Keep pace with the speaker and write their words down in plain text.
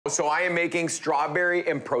So I am making strawberry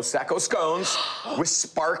and Prosecco scones with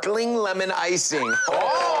sparkling lemon icing.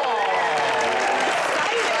 Oh!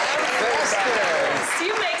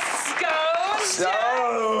 You make scones?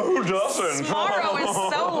 Who doesn't? Mauro is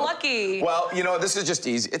so lucky. Well, you know, this is just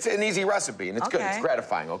easy. It's an easy recipe, and it's good. It's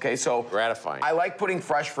gratifying, okay? So gratifying. I like putting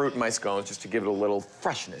fresh fruit in my scones just to give it a little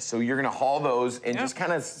freshness. So you're gonna haul those and just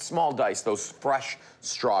kind of small dice those fresh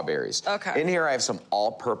strawberries. Okay. In here, I have some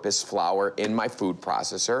all-purpose flour in my food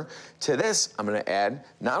processor. To this, I'm gonna add,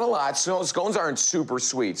 not a lot, so scones aren't super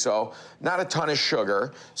sweet, so not a ton of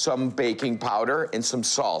sugar, some baking powder, and some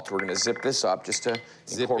salt. We're gonna zip this up just to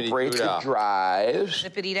incorporate the drives.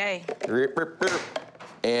 Zippity day.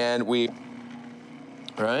 And we,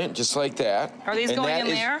 right, just like that. Are these going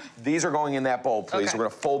in there? These are going in that bowl, please. Okay. We're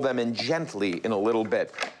gonna fold them in gently in a little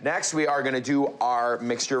bit. Next, we are gonna do our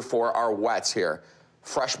mixture for our wets here.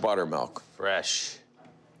 Fresh buttermilk. Fresh.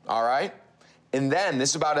 All right? And then, this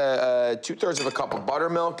is about 2/3 of a cup of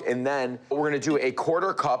buttermilk, and then we're gonna do a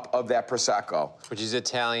 1/4 cup of that Prosecco. Which is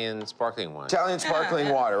Italian sparkling wine. Italian sparkling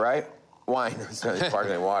water, right? Wine, it's not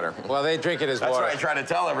sparkling water. Well, they drink it as water. That's what I try to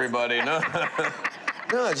tell everybody, no?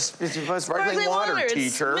 No, it's sparkling water,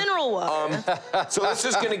 teacher. It's mineral water. So this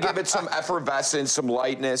is gonna give it some effervescence, some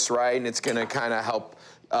lightness, right? And it's gonna kind of help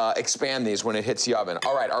expand these when it hits the oven.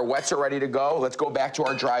 All right, our wets are ready to go. Let's go back to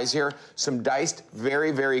our dries here. Some diced,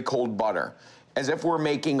 very, very cold butter. As if we're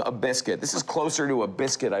making a biscuit. This is closer to a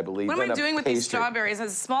biscuit, I believe, What than am I doing with these strawberries?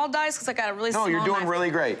 Is it small dice? Because I got a really small No, you're doing knife. really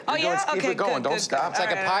great. Oh, yeah? Keep it going. Don't stop. It's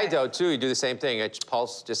like a pie dough, too. You do the same thing. It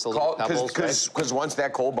pulse just a little pebbles, right? Because once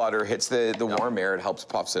that cold butter hits the warm air, it helps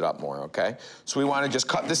puffs it up more, okay? So we want to just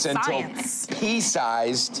cut this into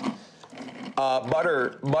pea-sized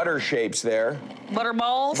butter shapes there. Butter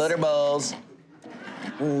balls? Butter balls.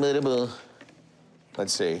 Butter ball.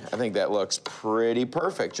 Let's see. I think that looks pretty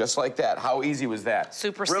perfect, just like that. How easy was that?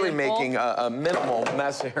 Super really simple. Making a minimal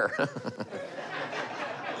mess here.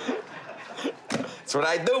 That's what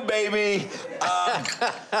I do, baby.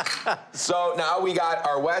 So now we got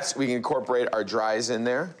our wets. We can incorporate our dries in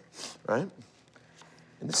there, right?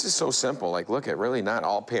 And this is so simple. Like, look at really not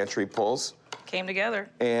all pantry pulls. Came together.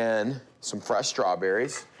 And some fresh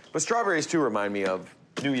strawberries. But strawberries, too, remind me of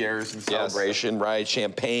New Year's and celebration, right?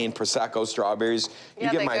 Champagne, Prosecco, strawberries.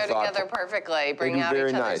 Yeah, they go together perfectly. Bring out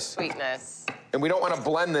each other's sweetness. And we don't want to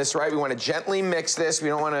blend this, right? We want to gently mix this. We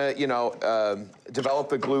don't want to, you know, develop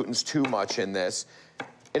the glutens too much in this.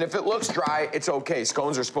 And if it looks dry, it's okay.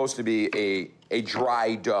 Scones are supposed to be a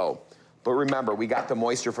dry dough. But remember, we got the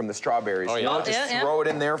moisture from the strawberries. Oh, yeah. Just throw it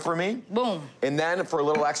in there for me. Boom. And then for a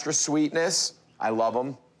little extra sweetness, I love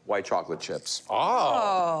them, white chocolate chips.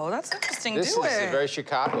 Oh, that's interesting. This is very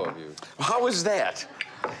Chicago of you. How is that?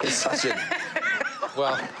 It's such a...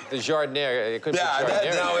 Well, the jardiniere, it could be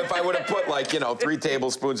jardiniere. No, if I would have put, like, you know, 3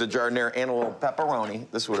 tablespoons of jardiniere and a little pepperoni,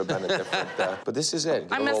 this would have been a different... but this is it.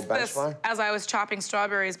 I missed this as I was chopping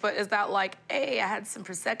strawberries, but is that like, hey, I had some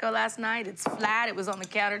Prosecco last night, it's flat, it was on the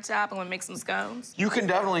countertop, I'm gonna make some scones? You can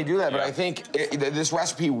definitely do that, but I think this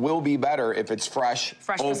recipe will be better if it's fresh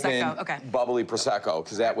open, Prosecco, bubbly Prosecco,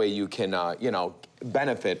 because that way you can, you know,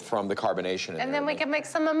 benefit from the carbonation. And then we can make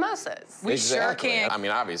some mimosas. We sure can. I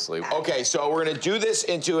mean, obviously. Okay, so we're gonna do this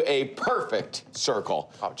into a perfect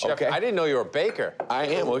circle. Oh, Jeff, I didn't know you were a baker. I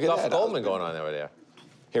am, look at that. Goldman going on over there.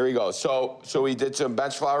 Here we go. So we did some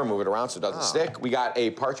bench flour, move it around so it doesn't stick. We got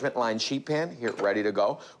a parchment lined sheet pan here ready to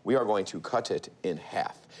go. We are going to cut it in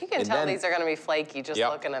half. You can tell these are gonna be flaky just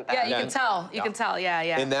looking at that. Yeah, you can tell. You can tell,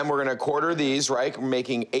 yeah. And then we're gonna quarter these, right? We're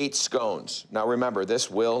making 8 scones. Now remember, this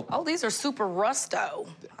will... Oh, these are super rusto.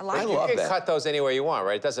 I like it. You can cut those anywhere you want,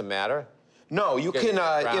 right? It doesn't matter. No, you can,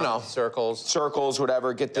 you know... Circles,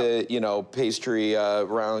 whatever. Get the, you know, pastry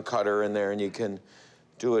round cutter in there, and you can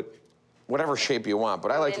do it whatever shape you want, but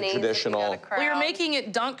I like the traditional... Well, you're making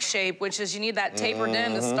it dunk shape, which is you need that tapered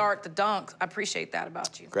end to start the dunk. I appreciate that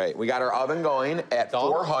about you. Great. We got our oven going at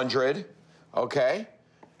 400, okay?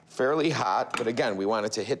 Fairly hot, but again, we want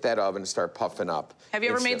it to hit that oven and start puffing up. Have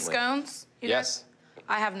you ever made scones? Yes.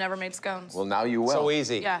 I have never made scones. Well, now you will. So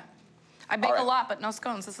easy. Yeah. I bake a lot, but no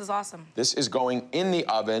scones. This is awesome. This is going in the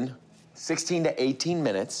oven 16 to 18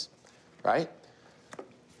 minutes, right?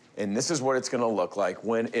 And this is what it's gonna look like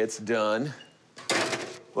when it's done.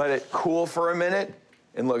 Let it cool for a minute,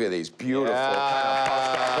 and look at these beautiful, kind of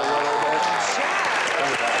puffed up a little bit.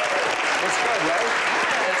 Looks good, right?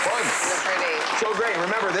 Fun. So great.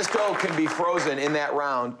 Remember, this dough can be frozen in that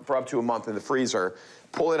round for up to a month in the freezer.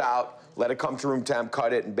 Pull it out, let it come to room temp,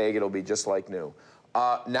 cut it, and bake it. It'll be just like new.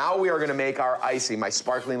 Now we are gonna make our icing, my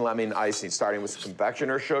sparkling lemon icing, starting with some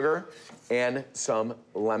confectioner sugar and some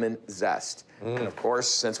lemon zest. And of course,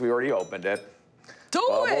 since we already opened it,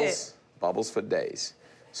 Bubbles for days.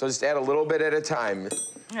 So just add a little bit at a time.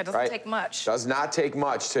 Yeah, it doesn't take much. Does not take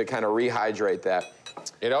much to kind of rehydrate that.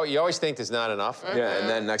 You know, you always think there's not enough. Yeah, and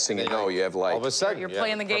then next thing you know, you have like... All of a sudden, you're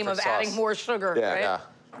playing the game of adding more sugar, yeah. right? Yeah.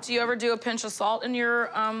 Do you ever do a pinch of salt in your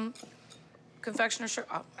confectioner sugar?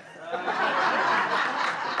 Oh.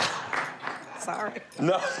 Sorry.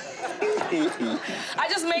 No. I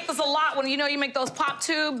just make this a lot when, you know, you make those pop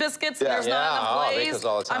tube biscuits and there's not enough glaze. I make those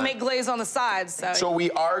all the time. I make glaze on the sides, so. So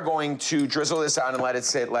we are going to drizzle this out and let it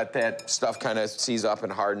sit, let that stuff kind of seize up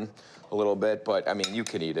and harden a little bit. But, I mean, you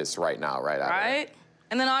can eat this right now, right out of it. Right?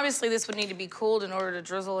 And then, obviously, this would need to be cooled in order to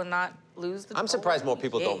drizzle and not lose the... I'm surprised more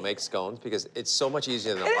people don't make scones because it's so much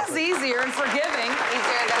easier than a muffin. It is easier and forgiving.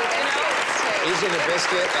 Easier than biscuits, too. Easier than a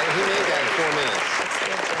biscuit, and he made that in 4 minutes. That's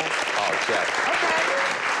good, Jeff. Oh, Jeff. Okay.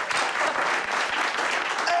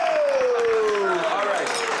 Oh! All right.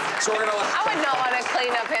 So we're gonna... I would not want to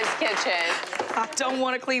clean up his kitchen. I don't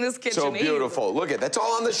want to clean this kitchen So beautiful. either. Look at that's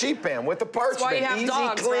all on the sheet pan with the parchment. That's why you have Easy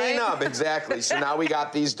dogs, clean right? up. Exactly. So now we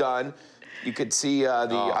got these done. You could see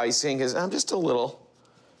the icing is just a little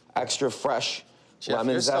extra fresh Jeff,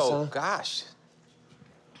 lemon you're zest. so, gosh.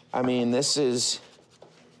 I mean, this is.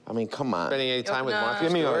 I mean, come on. Spending any time with Martha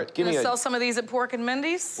Give me Stewart? give me Sell some of these at Pork and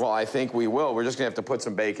Mindy's? Well, I think we will. We're just gonna have to put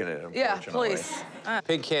some bacon in it. Yeah, Unfortunately. please.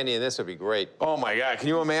 Pig candy in this would be great. Oh my God! Can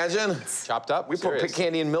you imagine? Chopped up? We put pig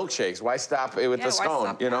candy in milkshakes. Why stop it with Yeah, the why scone?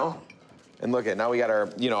 stop You know. now? And look at now we got our.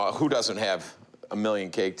 You know who doesn't have a million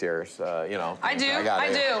cake tiers? You know. I do.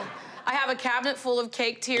 I do. I have a cabinet full of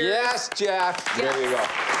cake tiers. Yes, Jeff. There you go.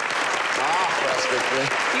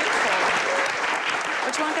 Beautiful.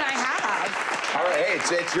 Which one can I have? All right,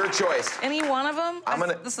 hey, it's your choice. Any one of them? I'm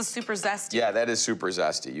This is super zesty. Yeah, that is super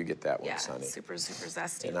zesty. You get that one, Yeah, Sonny. super, super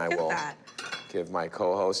zesty. And Look I at will that. give my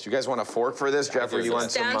co-host. You guys want a fork for this, Jeff, or you want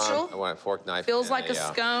some? Substantial. I want a fork knife. Feels and like a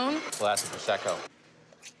scone. Glass of Prosecco.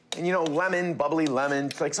 And you know, lemon, bubbly lemon.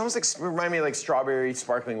 It's like almost like remind me of like strawberry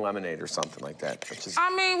sparkling lemonade or something like that. Which is. I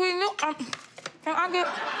mean, we knew. Can I get?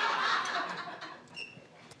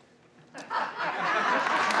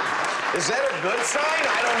 Is that a good sign?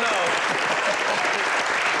 I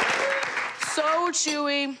So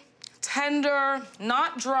chewy, tender,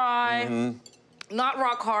 not dry, not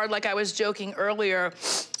rock hard like I was joking earlier.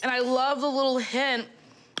 And I love the little hint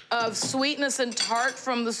of sweetness and tart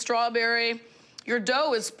from the strawberry. Your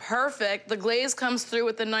dough is perfect. The glaze comes through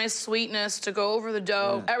with a nice sweetness to go over the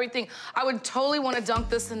dough, everything. I would totally want to dunk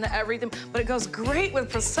this into everything, but it goes great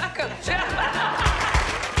with Prosecco.